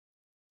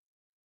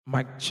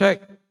Mic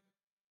check.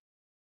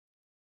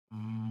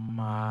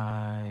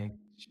 Mic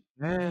check.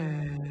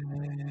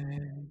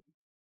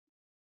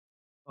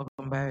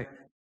 Welcome back.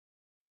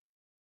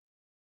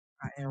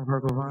 I am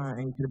Virgo Vine,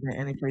 and you could have been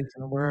any place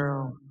in the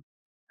world.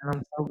 And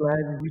I'm so glad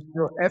that you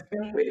still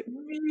effing with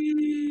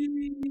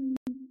me.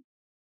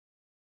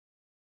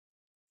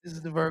 This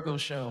is the Virgo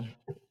show.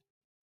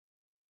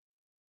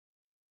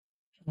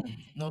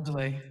 No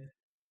delay.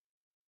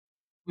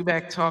 We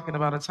back talking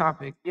about a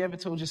topic. You ever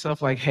told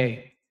yourself like,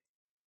 hey,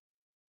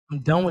 I'm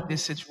done with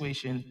this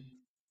situation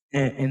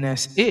and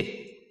that's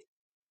it.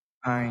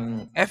 I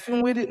ain't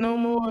effing with it no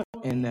more,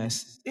 and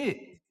that's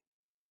it.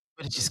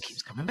 But it just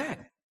keeps coming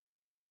back.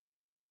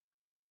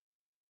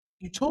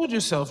 You told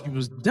yourself you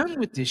was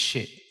done with this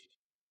shit,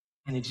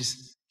 and it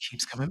just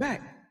keeps coming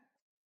back.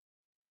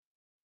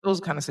 Those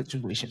kind of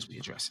situations we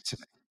address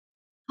today.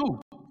 Two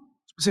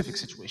specific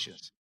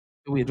situations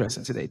that we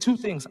addressing today. Two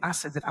things I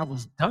said that I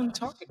was done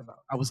talking about.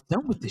 I was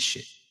done with this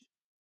shit.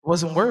 It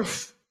wasn't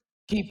worth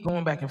keep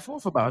going back and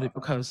forth about it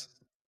because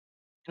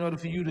in order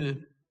for you to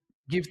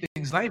give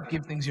things life,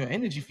 give things your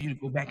energy, for you to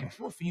go back and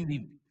forth, for you to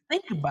even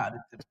think about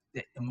it,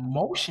 the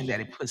emotion that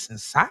it puts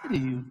inside of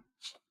you,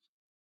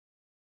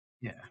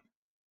 yeah,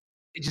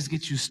 it just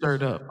gets you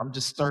stirred up. I'm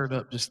just stirred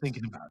up just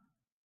thinking about it.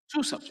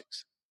 Two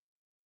subjects.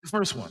 The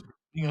first one,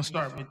 we're gonna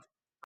start with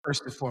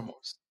first and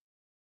foremost,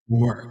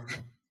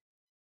 work.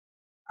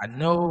 I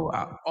know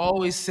I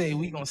always say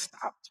we gonna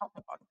stop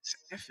talking about this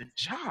effing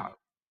job.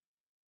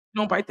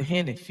 Don't bite the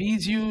hand that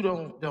feeds you.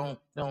 Don't.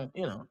 How am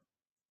I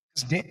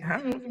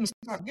gonna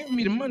stop giving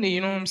me the money?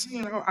 You know what I'm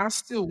saying? I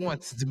still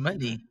want the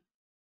money,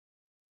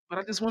 but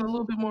I just want a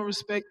little bit more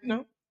respect.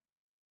 But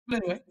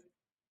anyway,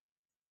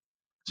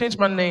 change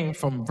my name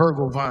from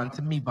Virgo Vaughn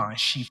to Me Vaughn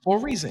She for a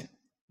reason.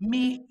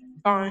 Me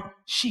Vaughn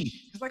She.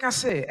 Because like I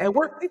said, at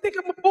work they think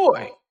I'm a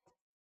boy.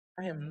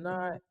 I am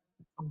not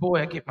a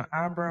boy. I get my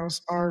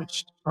eyebrows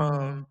arched.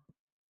 I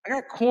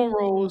got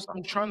cornrows.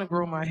 I'm trying to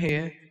grow my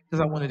hair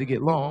because I wanted to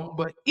get long.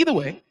 But either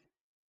way,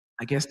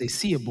 I guess they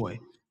see a boy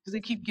because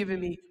they keep giving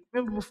me.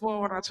 Remember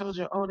before when I told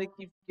you, oh, they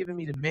keep giving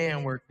me the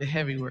man work, the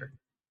heavy work,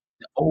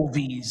 the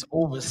OVs,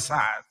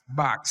 oversized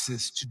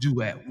boxes to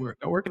do at work.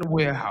 I work in a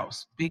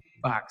warehouse, big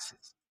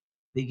boxes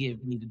they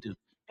give me to do.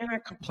 And I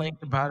complained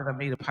about it. I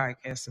made a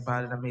podcast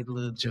about it. I made a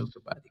little joke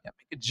about it. I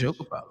make a joke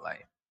about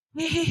life.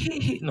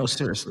 No,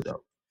 seriously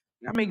though.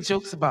 I make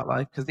jokes about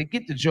life because they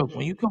get the joke.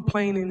 When you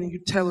complaining and you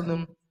telling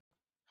them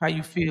how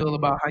you feel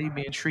about how you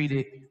being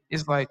treated,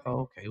 it's like,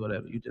 oh, okay,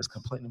 whatever, you just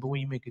complaining. But when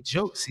you make a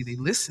joke, see, they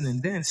listen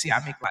and then see, I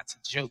make lots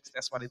of jokes.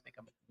 That's why they think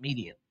I'm a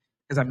comedian.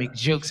 Because I make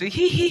jokes. Say,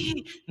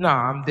 hee.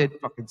 Nah, I'm dead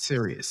fucking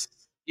serious.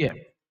 Yeah.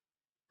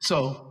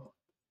 So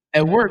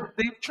at work,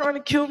 they trying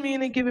to kill me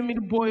and they giving me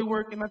the boy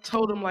work. And I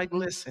told them, like,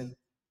 listen,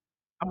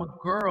 I'm a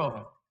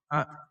girl.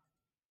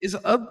 There's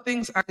other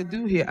things I could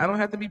do here. I don't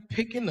have to be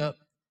picking up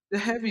the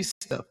heavy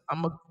stuff.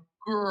 I'm a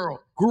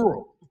girl.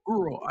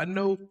 I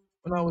know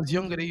when I was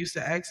younger, they used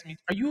to ask me,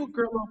 "Are you a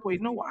girl?" I'm like,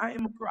 no, I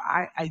am a girl.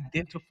 I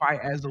identify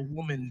as a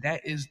woman.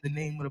 That is the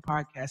name of the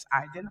podcast.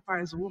 I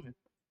identify as a woman.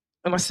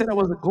 And I said I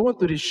wasn't going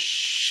through this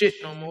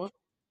shit no more,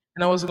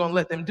 and I wasn't gonna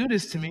let them do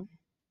this to me.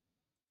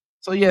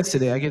 So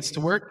yesterday, I gets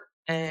to work,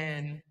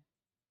 and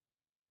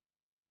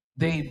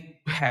they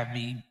have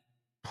me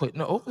put in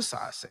the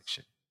oversized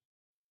section.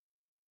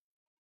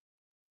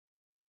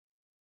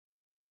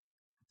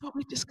 But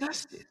we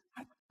discussed it.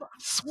 I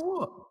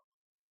swore.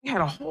 We had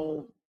a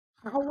whole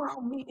powwow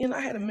meeting. I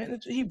had a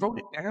manager. He wrote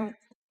it down on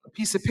a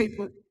piece of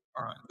paper.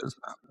 Does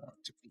not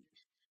want to be.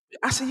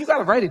 I said, you got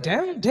to write it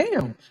down.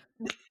 Damn.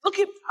 Look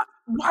at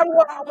why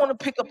would I want to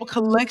pick up a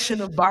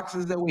collection of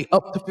boxes that weigh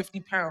up to 50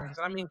 pounds?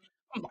 I mean,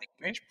 I'm like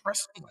bench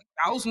pressing like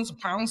thousands of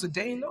pounds a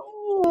day. No.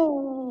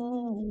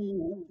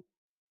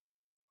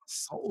 My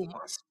soul,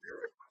 my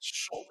spirit, my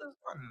shoulders,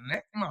 my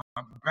neck, my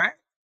back.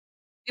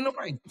 Ain't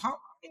nobody pop.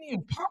 Ain't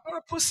even pop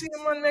my pussy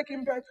in my neck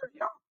and back.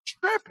 Y'all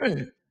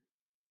tripping.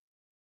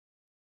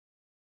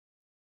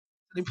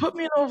 They put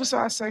me in the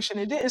oversized section.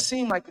 It didn't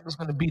seem like it was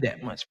going to be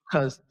that much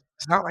because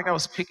it's not like I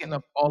was picking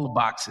up all the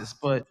boxes,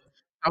 but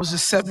I was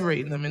just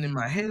separating them. And in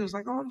my head, it was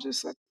like, oh, I'm just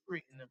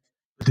separating them.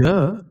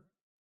 Duh.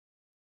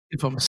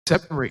 If I'm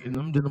separating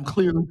them, then I'm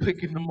clearly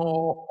picking them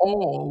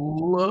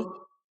all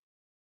up.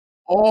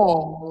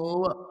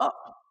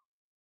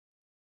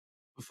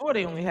 Before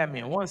they only had me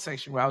in one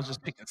section where I was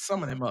just picking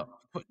some of them up,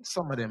 putting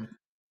some of them.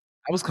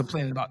 I was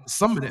complaining about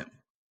some of them.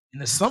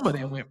 And the some of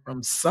them went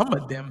from some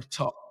of them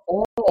to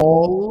all,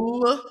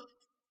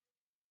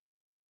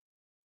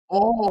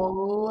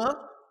 all,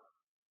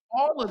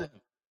 all of them.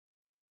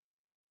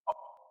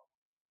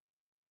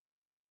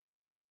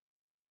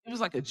 It was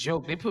like a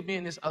joke. They put me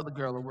and this other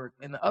girl at work,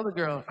 and the other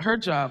girl, her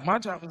job, my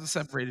job was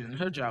separated, and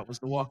her job was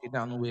to walk it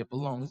down the way it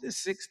belongs. There's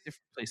 6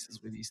 different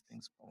places where these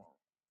things belong.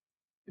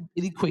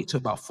 It equates to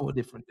about 4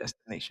 different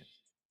destinations.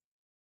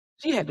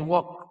 She had to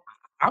walk.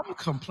 I'm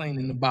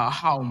complaining about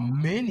how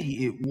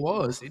many it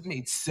was. It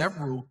made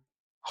several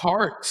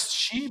hearts.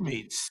 She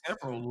made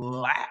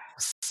several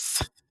laps.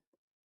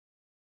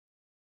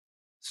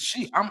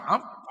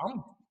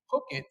 I'm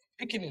hooking,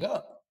 picking it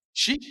up.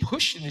 She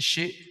pushing the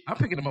shit. I'm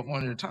picking them up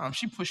one at a time.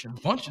 She pushing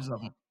bunches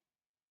of them.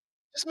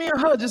 Just me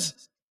and her,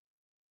 just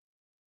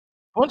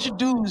bunch of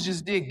dudes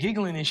just did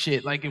giggling and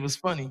shit like it was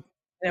funny.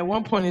 And at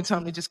one point in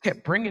time, they just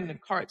kept bringing the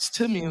carts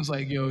to me and was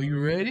like, "Yo, you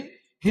ready?"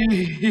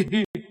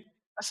 I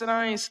said,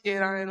 "I ain't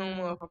scared. I ain't no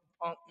motherfucking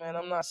punk, man.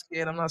 I'm not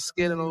scared. I'm not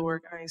scared of no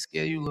work. I ain't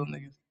scared of you little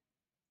niggas."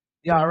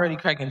 Y'all already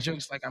cracking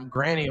jokes like I'm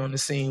granny on the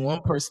scene.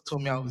 One person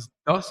told me I was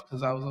dust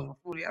because I was over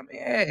 40. I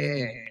mean,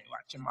 hey,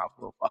 watch your mouth,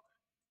 little fucker.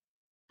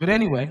 But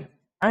anyway,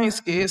 I ain't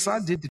scared, so I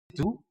did the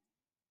do.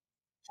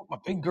 Put my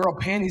big girl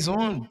panties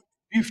on,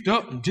 beefed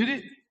up, and did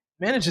it.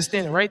 Manager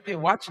standing right there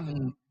watching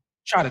and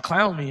try to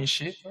clown me and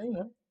shit.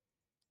 But,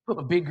 put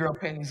my big girl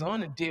panties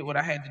on and did what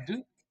I had to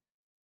do.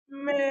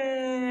 Man,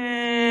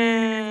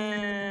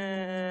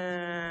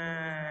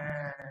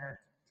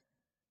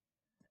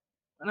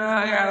 when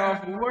I got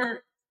off of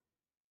work,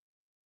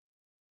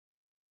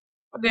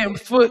 my damn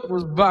foot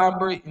was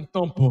vibrating,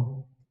 thumper,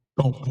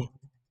 thumper,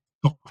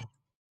 thumper,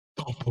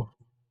 thumper.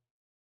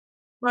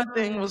 My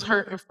thing was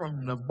hurting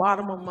from the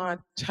bottom of my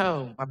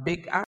toe. My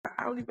big, I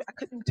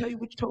couldn't even tell you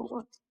which toe it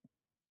was.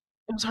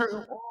 It was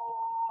hurting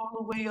all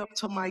the way up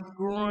to my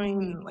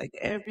groin, like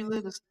every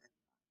little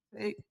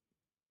state.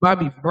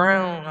 Bobby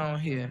Brown on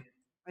here.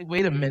 Like,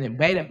 wait a minute,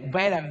 wait a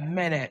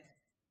minute,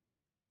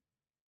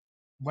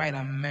 wait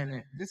a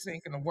minute. This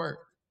ain't gonna work.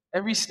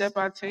 Every step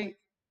I take,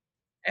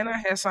 and I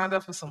had signed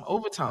up for some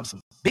overtime,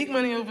 some big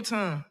money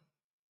overtime.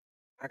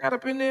 I got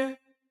up in there,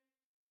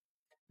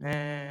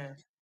 man,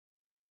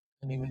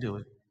 couldn't even do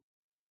it.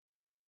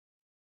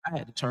 I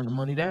had to turn the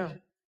money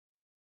down.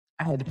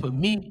 I had to put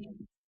me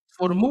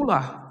for the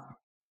moolah.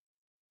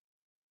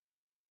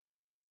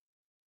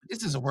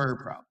 This is a word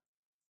problem.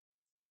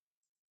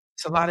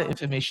 It's a lot of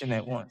information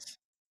at once.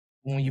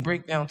 When you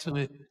break down to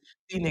it,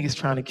 these niggas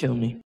trying to kill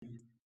me.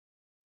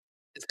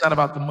 It's not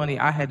about the money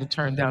I had to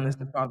turn down. It's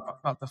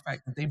about the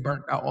fact that they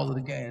burnt out all of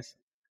the gas.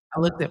 I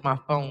looked at my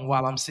phone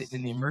while I'm sitting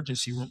in the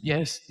emergency room.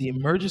 Yes, the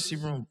emergency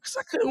room, because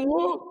I couldn't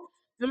walk.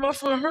 And my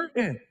foot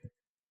hurting.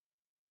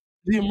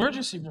 The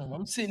emergency room.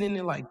 I'm sitting in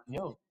there like,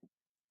 yo,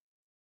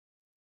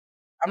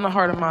 I'm the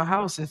heart of my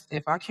house.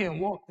 If I can't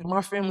walk and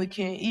my family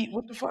can't eat,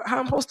 what the fuck? How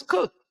am I supposed to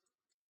cook?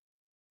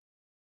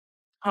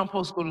 How am I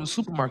supposed to go to the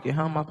supermarket?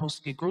 How am I supposed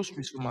to get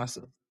groceries for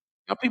myself?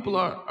 Y'all people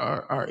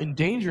are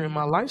endangering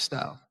my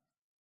lifestyle.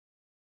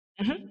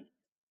 Mhm.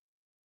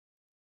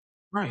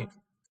 Right.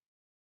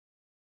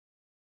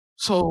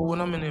 So when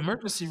I'm in the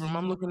emergency room,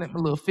 I'm looking at my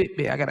little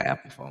Fitbit. I got an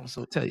Apple phone,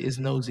 so it tell you it's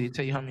nosy. It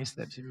tell you how many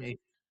steps you made.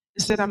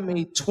 It said I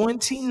made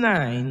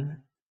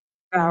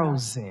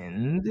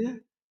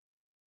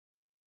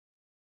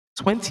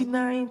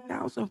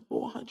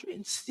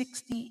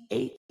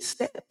 29,468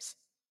 steps.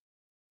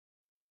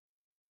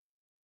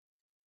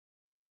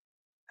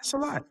 That's a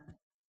lot.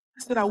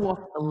 I said I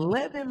walked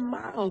 11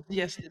 miles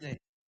yesterday.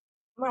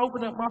 When I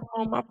opened up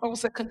my phone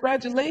said,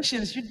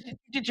 "Congratulations, you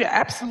did your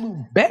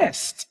absolute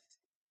best.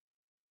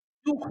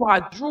 You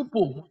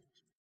quadrupled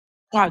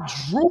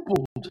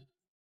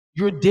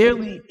your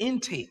daily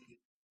intake.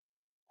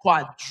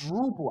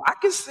 Quadruple. I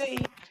can say,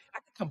 I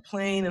can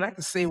complain, and I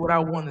can say what I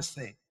want to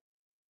say.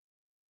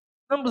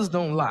 Numbers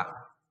don't lie.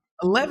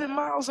 11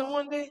 miles in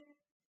one day?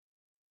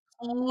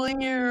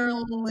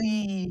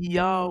 Clearly,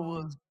 y'all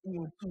was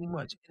doing too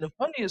much. And the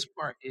funniest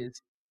part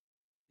is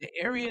the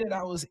area that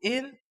I was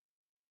in,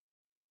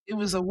 it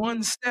was a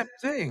one step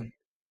thing.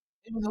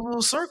 It was a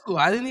little circle.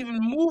 I didn't even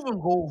move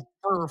and go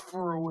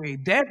far away.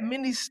 That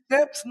many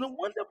steps, no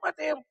wonder my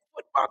damn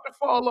foot about to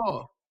fall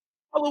off.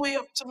 All the way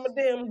up to my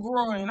damn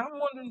groin. I'm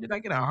wondering, did I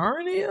get a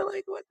hernia?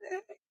 Like, what the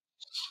heck?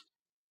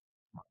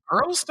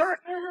 Earl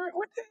starting to hurt?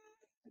 What the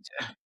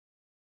heck?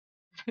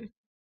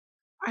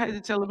 I had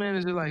to tell the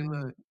manager, like,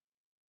 look,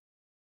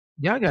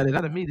 y'all got it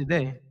out of me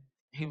today.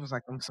 He was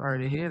like, I'm sorry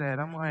to hear that.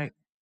 I'm like,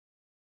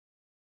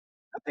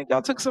 I think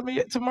y'all took some of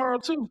it tomorrow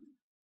too.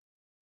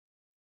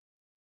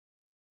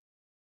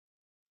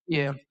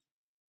 Yeah.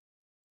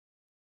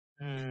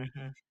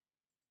 hmm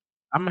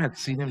I'm gonna have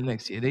to see them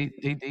next year. They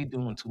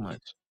doing too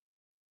much.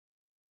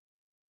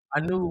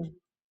 I knew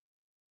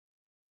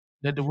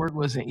that the work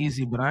wasn't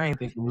easy, but I didn't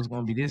think it was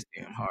gonna be this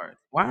damn hard.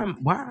 Why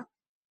am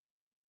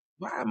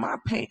I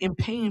in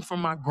pain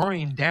from my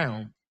groin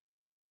down?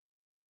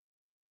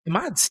 Am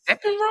I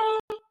stepping wrong?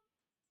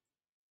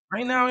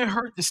 Right now it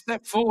hurt to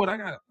step forward. I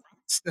got to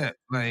step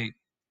like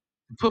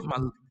put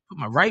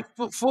my right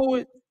foot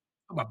forward,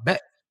 put my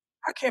back.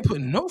 I can't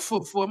put no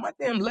foot forward. My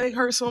damn leg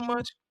hurts so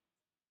much.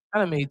 I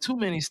done made too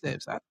many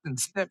steps. I done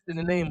stepped in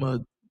the name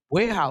of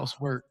warehouse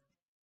work.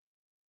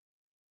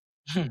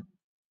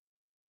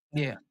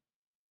 Yeah,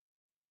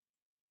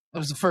 that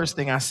was the first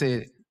thing I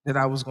said that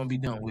I was gonna be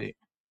done with.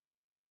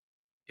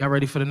 Y'all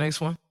ready for the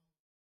next one?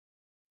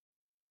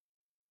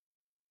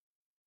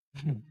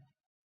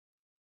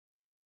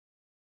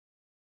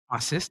 My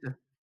sister.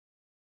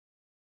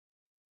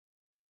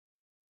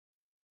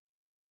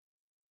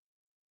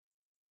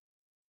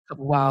 A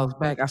couple whiles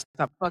back, I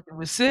stopped fucking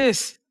with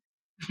sis.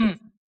 I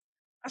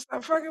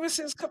stopped fucking with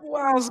sis a couple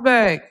whiles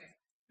back.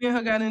 Me and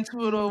her got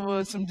into it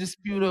over some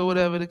dispute or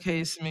whatever the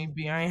case may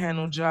be. I ain't had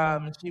no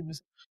job, and she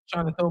was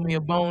trying to throw me a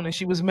bone, and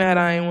she was mad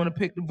I ain't want to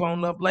pick the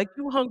bone up. Like,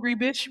 you hungry,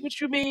 bitch?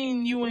 What you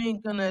mean you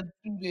ain't gonna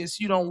do this?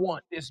 You don't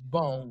want this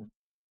bone?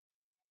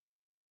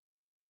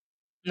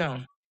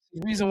 No.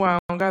 The reason why I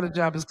don't got a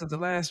job is because the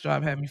last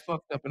job had me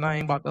fucked up, and I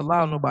ain't about to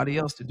allow nobody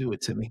else to do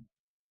it to me.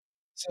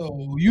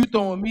 So you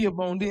throwing me a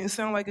bone didn't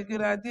sound like a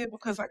good idea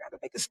because I got to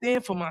make a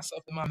stand for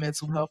myself and my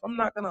mental health. I'm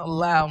not gonna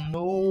allow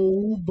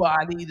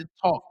nobody to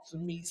talk to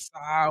me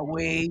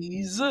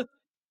sideways.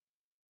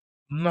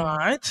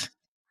 Not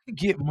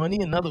get money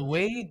another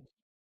way.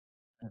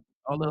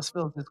 All else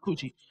fails, is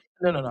coochie.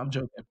 No, no, no, I'm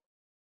joking.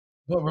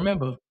 But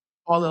remember,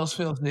 all else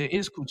fails, there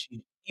is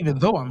coochie, even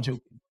though I'm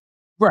joking.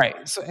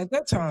 Right. So at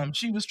that time,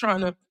 she was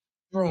trying to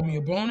throw me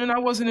a bone, and I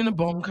wasn't in a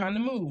bone kind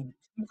of mood.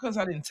 Because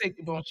I didn't take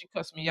the bone, she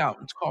cussed me out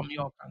and called me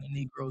all kind of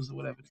Negroes or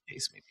whatever the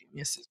case may be. Me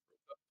and sister,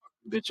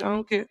 bitch, I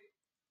don't care.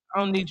 I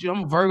don't need you.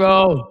 I'm a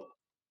Virgo.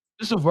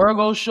 This a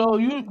Virgo show.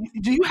 You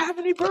do you have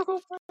any Virgo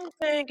friends?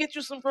 Man, get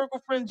you some Virgo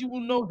friends. You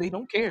will know they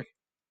don't care.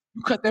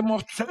 You cut them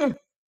off. By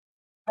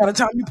the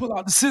time you pull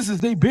out the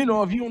scissors, they been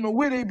off. You don't know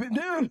where they been.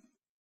 There.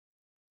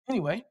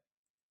 Anyway,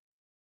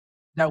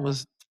 that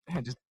was I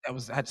had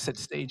to set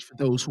the stage for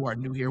those who are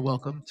new here.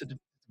 Welcome to the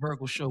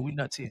Virgo show. We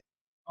nuts here.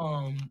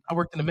 I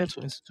worked in a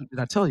mental institute. Did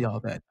I tell y'all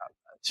that?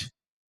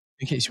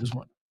 In case you was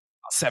wondering,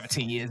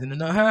 17 years in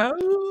the house.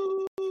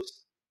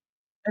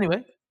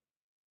 Anyway,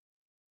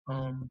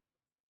 um,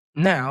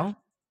 now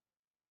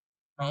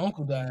my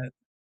uncle died.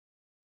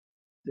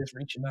 Just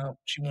reaching out.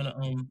 She wanna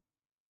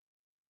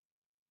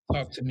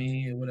talk to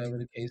me or whatever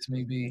the case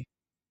may be.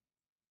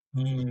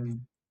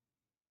 Um,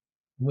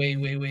 way,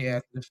 way, way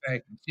after the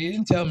fact. She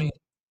didn't tell me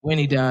when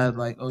he died,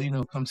 like, oh,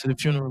 come to the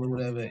funeral or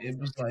whatever. It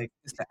was like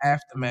it's the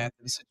aftermath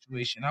of the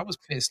situation. I was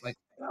pissed, like,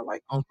 I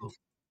like Uncle.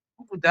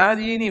 Uncle died,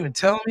 he didn't even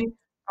tell me.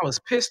 I was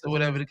pissed or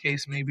whatever the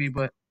case may be,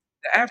 but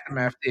the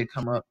aftermath did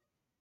come up.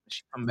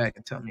 She come back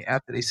and tell me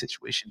after their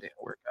situation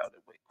didn't work out the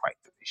way quite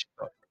the way she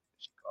thought.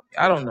 She called me.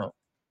 I don't know.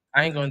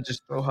 I ain't gonna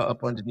just throw her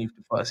up underneath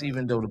the bus,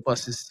 even though the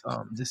bus is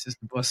this is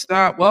the bus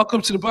stop.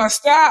 Welcome to the bus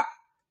stop.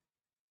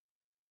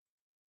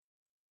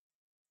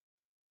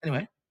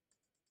 Anyway,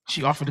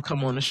 she offered to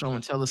come on the show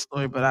and tell the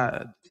story,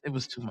 but it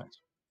was too much.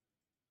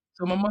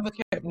 So my mother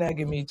kept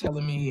nagging me,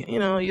 telling me,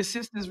 your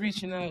sister's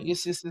reaching out, your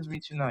sister's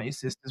reaching out, your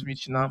sister's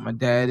reaching out. My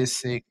dad is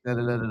sick. Da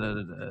da da da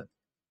da da.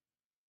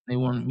 They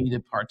wanted me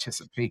to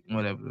participate in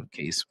whatever the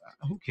case.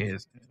 Who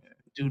cares?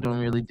 Dude don't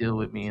really deal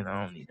with me, and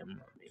I don't need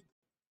him.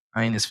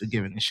 I ain't as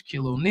forgiving as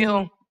Shaquille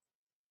O'Neal.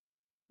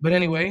 But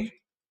anyway,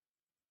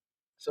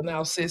 so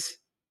now sis,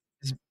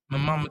 my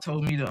mama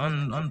told me to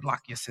unblock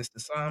your sister.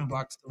 So I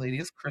unblocked the lady.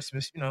 It's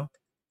Christmas.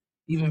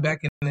 Even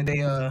back in the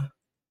day,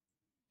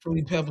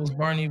 Fruity Pebbles,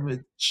 Barney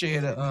would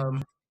share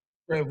the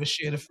Fred would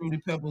share the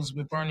Fruity Pebbles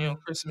with Barney on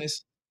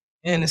Christmas,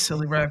 and the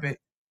Silly Rabbit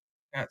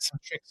got some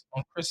tricks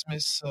on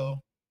Christmas. So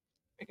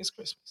I think it's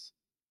Christmas.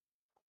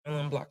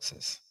 And unblock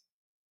sis.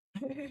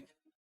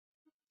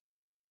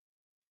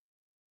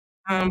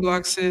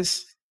 Unblock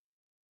sis.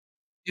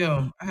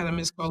 Yo, I had a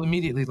missed call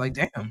immediately. Like,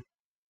 damn.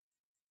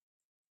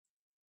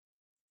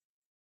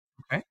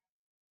 Okay. I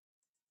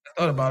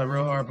thought about it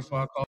real hard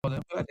before I called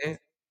it, but I did.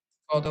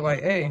 Called it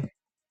like, hey, I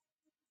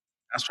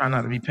was trying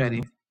not to be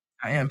petty.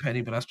 I am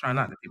petty, but I was trying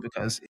not to be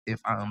because if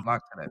I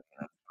unblock her,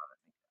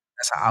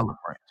 that's how I look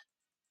right.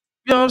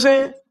 You know what I'm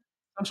saying?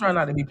 I'm trying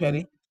not to be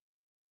petty.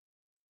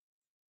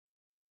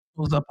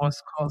 Pulls up on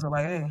calls her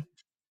like, hey,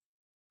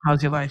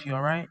 how's your life? You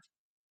all right?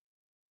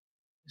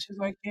 She's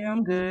like, yeah,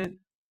 I'm good.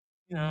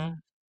 I'm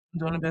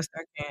doing the best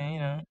I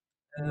can.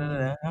 Da, da,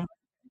 da, da.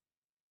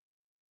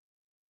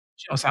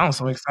 She don't sound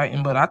so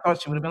exciting, but I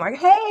thought she would have been like,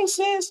 hey,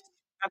 sis.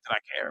 Not that I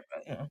care,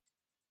 but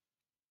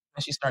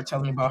And she started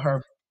telling me about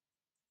her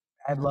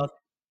bad luck,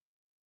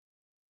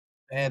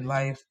 bad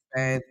life,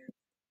 bad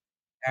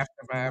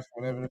aftermath,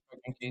 whatever the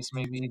fucking case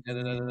may be. Da,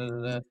 da, da, da,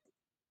 da, da.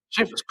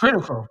 Shit was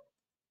critical.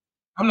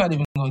 I'm not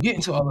even gonna get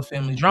into all the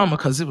family drama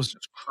because it was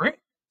just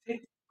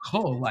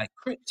critical, like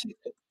critical.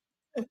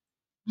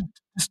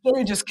 The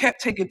story just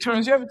kept taking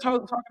turns. You ever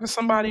talking to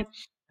somebody and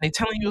they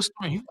telling you a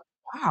story, you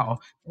like, wow.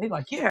 And they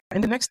like, yeah.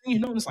 And the next thing you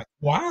know, it's like,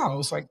 wow.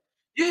 It's like,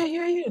 yeah,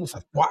 yeah, yeah. And it's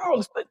like, wow.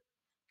 It's like,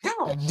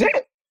 God damn,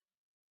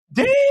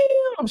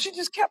 damn. She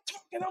just kept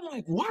talking. I'm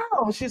like,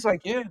 wow. And she's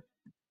like, yeah.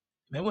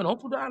 Man, when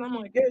Uncle died, I'm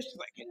like, yeah. She's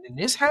like, and then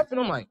this happened.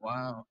 I'm like,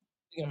 wow.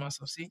 Thinking to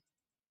myself, see,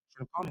 should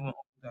have called me when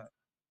Uncle died.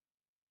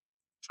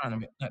 Trying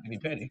to not to be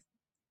petty.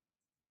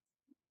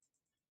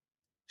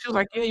 She was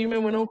like, yeah, you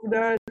remember when Uncle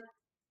died?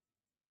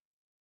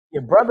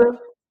 Your brother?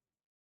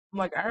 I'm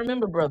like, I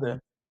remember brother.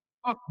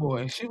 Fuck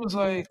boy. She was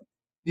like,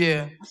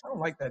 yeah, I don't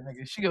like that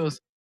nigga. She goes,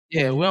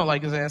 yeah, we don't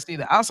like his ass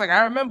either. I was like,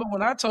 I remember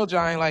when I told you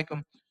I ain't like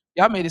him.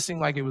 Y'all made it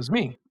seem like it was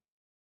me.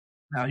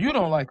 Now you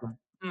don't like him.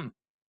 Hmm.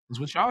 Cause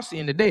what y'all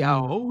seeing today, I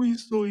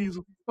always saw he's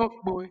a fuck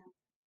boy.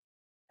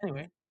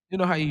 Anyway, you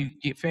know how you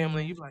get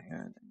family, you like,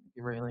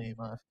 you really ain't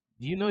my.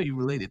 You know you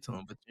related to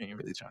him, but you ain't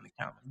really trying to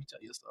count him. You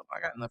tell yourself,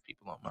 I got enough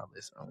people on my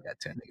list. I only got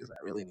 10 niggas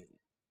I really need.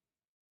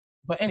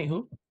 But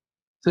anywho,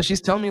 So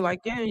she's telling me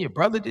like, yeah, your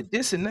brother did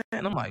this and that,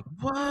 and I'm like,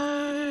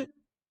 what?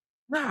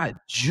 Not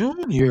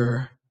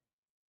Junior.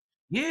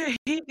 Yeah,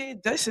 he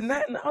did this and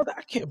that and the other.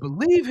 I can't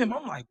believe him.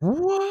 I'm like,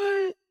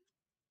 what?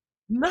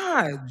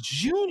 Not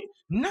Junior.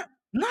 Not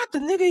the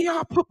nigga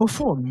y'all put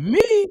before me.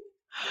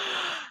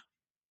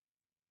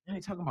 And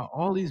they talking about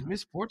all these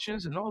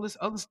misfortunes and all this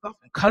other stuff.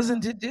 And cousin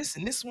did this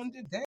and this one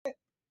did that.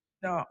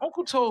 Now,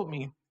 Uncle told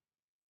me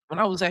when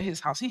I was at his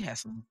house, he had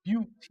some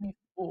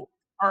beautiful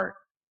art.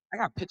 I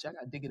got a picture. I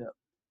gotta dig it up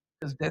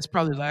because that's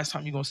probably the last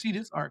time you're gonna see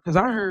this art. Because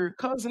I heard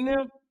cousin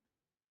them.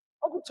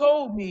 Uncle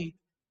told me,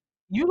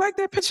 "You like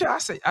that picture?" I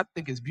said, "I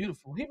think it's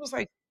beautiful." He was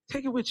like,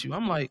 "Take it with you."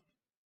 I'm like,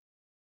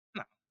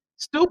 "No,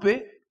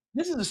 stupid.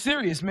 This is a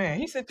serious man."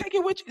 He said, "Take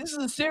it with you. This is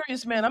a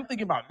serious man." I'm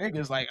thinking about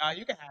niggas like, "Ah,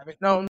 you can have it."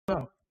 No,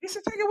 no. He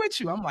said, "Take it with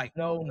you." I'm like,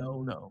 "No,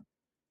 no, no.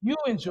 You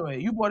enjoy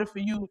it. You bought it for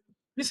you."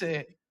 He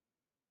said,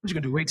 "What you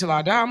gonna do? Wait till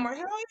I die?" I'm like,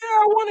 "Hell yeah,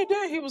 I want it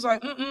then." He was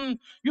like, "Mm-mm,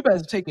 you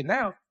better take it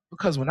now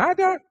because when I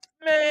die,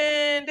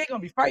 man, they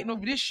gonna be fighting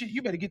over this shit.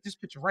 You better get this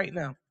picture right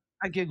now."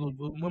 I giggled,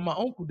 but when my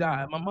uncle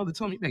died, my mother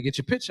told me, "You better get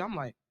your picture." I'm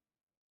like,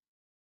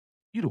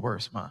 "You the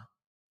worst, ma.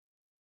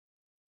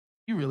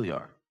 You really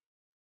are."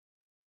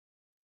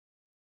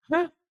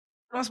 Huh?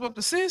 Am I supposed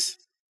to sis?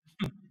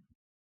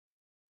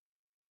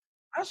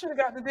 I should have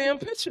got the damn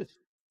picture.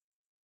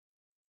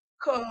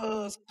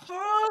 Cause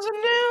cousin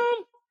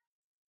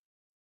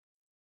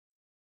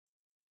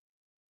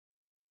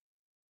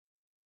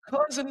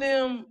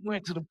them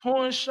went to the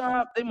pawn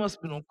shop. They must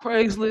have been on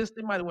Craigslist.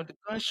 They might have went to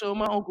gun show.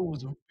 My uncle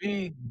was a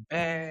big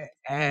bad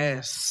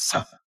ass.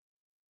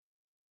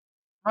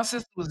 My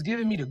sister was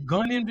giving me the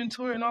gun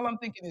inventory, and all I'm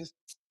thinking is,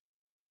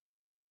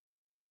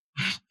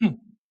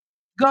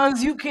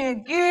 guns you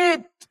can't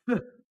get,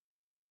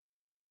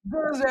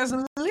 guns that's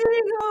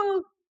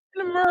illegal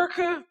in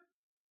America.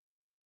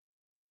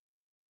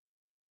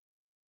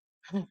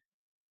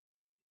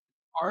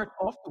 Art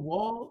off the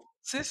wall.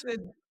 Sis said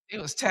they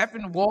was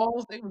tapping the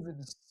walls. They was in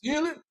the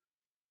ceiling.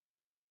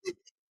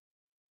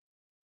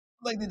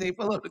 Like, did they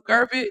pull up the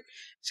carpet?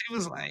 She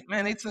was like,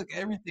 man, they took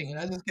everything. And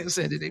I just kept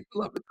saying, did they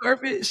pull up the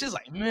carpet? She's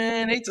like,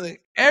 man, they took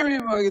every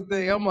fucking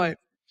thing. I'm like,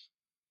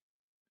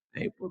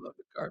 they pulled up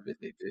the carpet.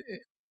 They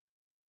did.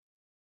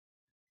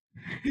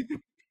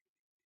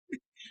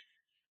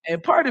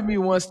 And part of me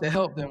wants to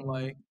help them,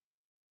 like,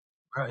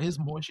 bro, there's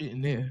more shit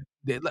in there.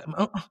 They like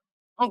my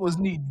uncle's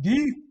knee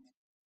deep.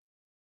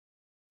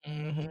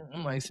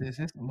 I'm like, sis,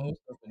 there's some more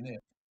stuff in there.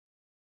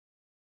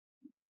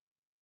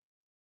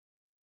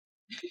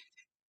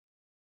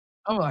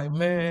 I'm like,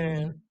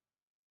 man,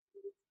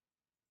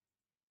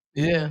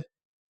 yeah.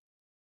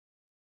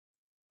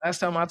 Last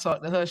time I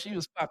talked to her, she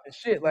was popping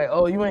shit like,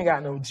 oh, you ain't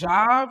got no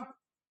job?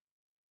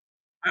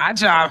 My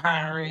job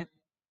hiring.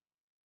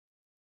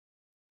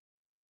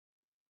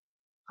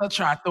 Her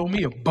try to throw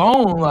me a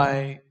bone,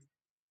 like,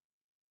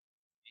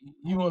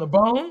 you want a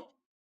bone?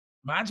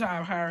 My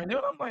job hiring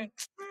them. I'm like,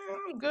 man,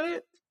 I'm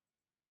good.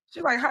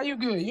 She like, how you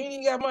good? You ain't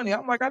even got money.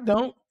 I'm like, I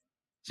don't.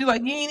 She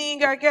like, you ain't even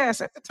got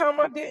gas. At the time,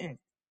 I didn't.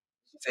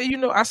 She said, you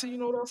know, I said, you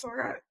know what else I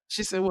got?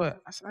 She said,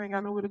 what? I said, I ain't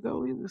got nowhere to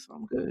go either, so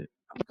I'm good.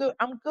 I'm good.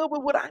 I'm good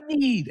with what I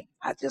need.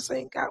 I just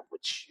ain't got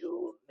what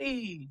you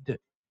need.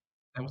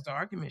 That was the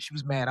argument. She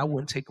was mad I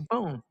wouldn't take a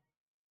bone,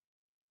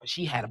 but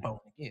she had a bone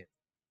again.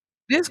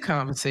 This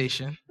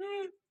conversation,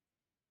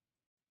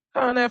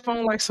 on that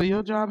phone, like, so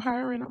your job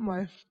hiring? I'm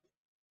like,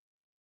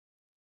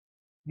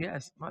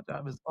 yes, my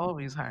job is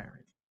always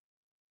hiring.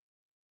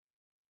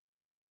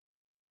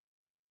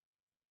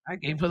 I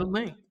gave her the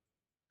link.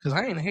 Cause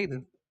I ain't a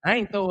hater. I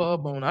ain't throw her a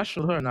bone. I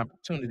showed her an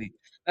opportunity.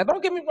 Now,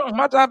 don't get me wrong,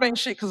 my job ain't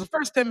shit. Cause the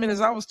first 10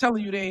 minutes I was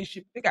telling you they ain't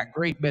shit. They got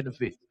great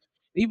benefits.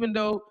 Even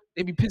though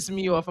they be pissing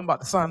me off, I'm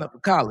about to sign up for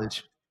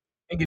college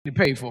and get it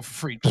paid for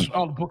free,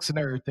 all the books and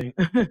everything.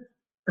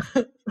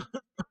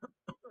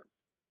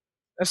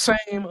 That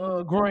same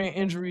groin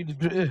injury,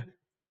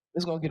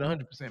 it's gonna get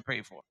 100%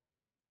 paid for.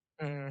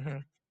 hmm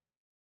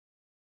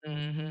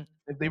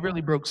If they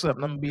really broke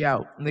something, I'm gonna be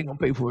out, and they gonna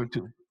pay for it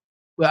too.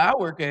 But I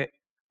work at.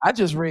 I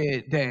just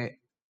read that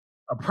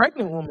a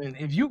pregnant woman,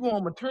 if you go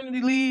on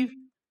maternity leave,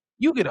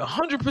 you get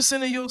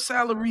 100% of your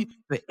salary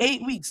for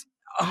 8 weeks.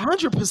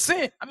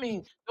 100%. I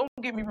mean, don't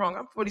get me wrong.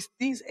 I'm for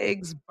these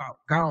eggs about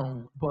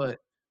gone, but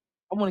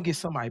I want to get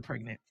somebody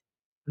pregnant.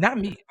 Not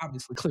me,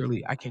 obviously.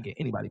 Clearly, I can't get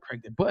anybody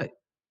pregnant, but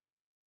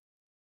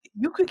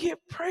you could get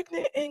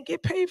pregnant and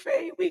get paid for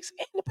 8 weeks,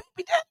 and the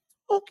baby dad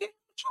will get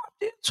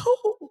dropped in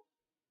too.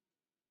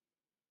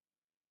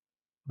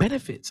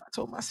 Benefits. I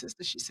told my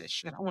sister. She said,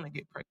 "Shit, I want to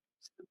get pregnant."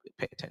 Stupid.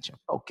 Pay attention.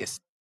 Focus.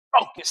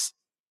 Focus.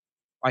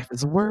 Life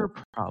is a word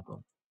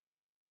problem.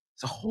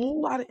 It's a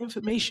whole lot of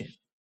information.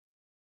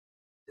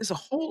 There's a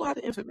whole lot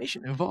of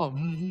information involved,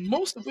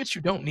 most of which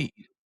you don't need.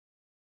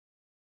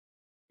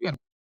 You gotta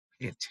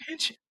pay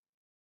attention,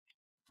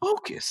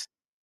 focus,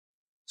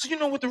 so you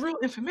know what the real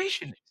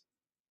information is.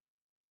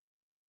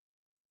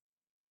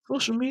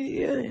 Social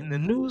media and the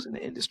news and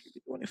the industry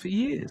been doing it for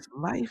years.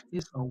 Life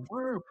is a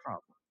word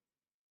problem.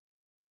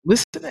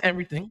 Listen to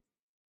everything,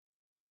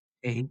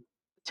 pay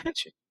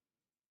attention.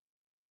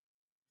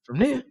 From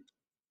there,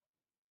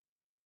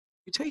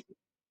 you take it.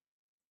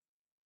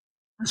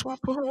 That's why I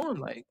put her on.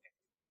 Like,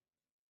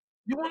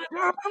 you want a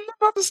job? I'm not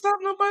about to stop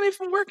nobody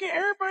from working.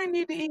 Everybody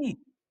need to eat.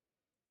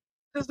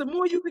 Because the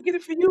more you can get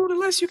it for you, the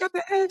less you got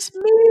to ask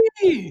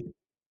me.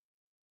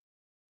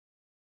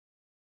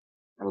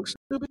 I look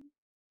stupid.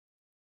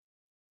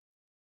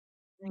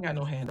 Ain't got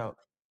no handout.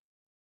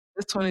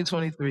 It's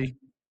 2023,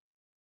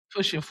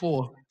 pushing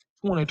for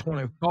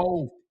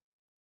 2024.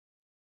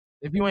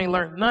 If you ain't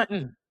learned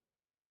nothing,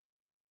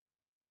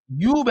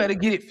 you better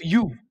get it for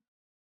you.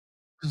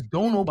 Because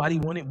don't nobody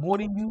want it more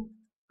than you,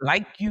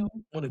 like you,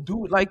 want to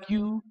do it like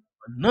you,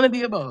 or none of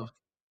the above.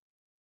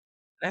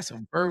 That's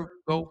a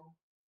Virgo.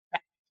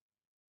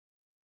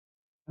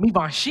 Me,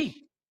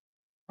 Banshee.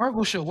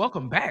 Virgo show,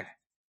 welcome back.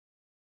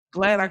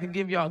 Glad I could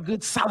give y'all a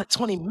good solid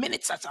 20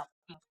 minutes. That's all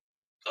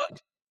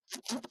good.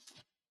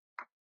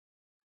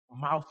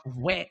 Mouth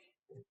wet.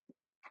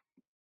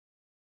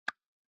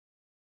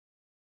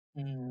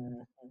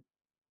 Mm,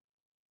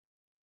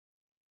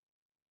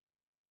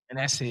 and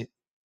that's it.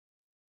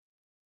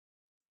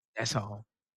 That's all.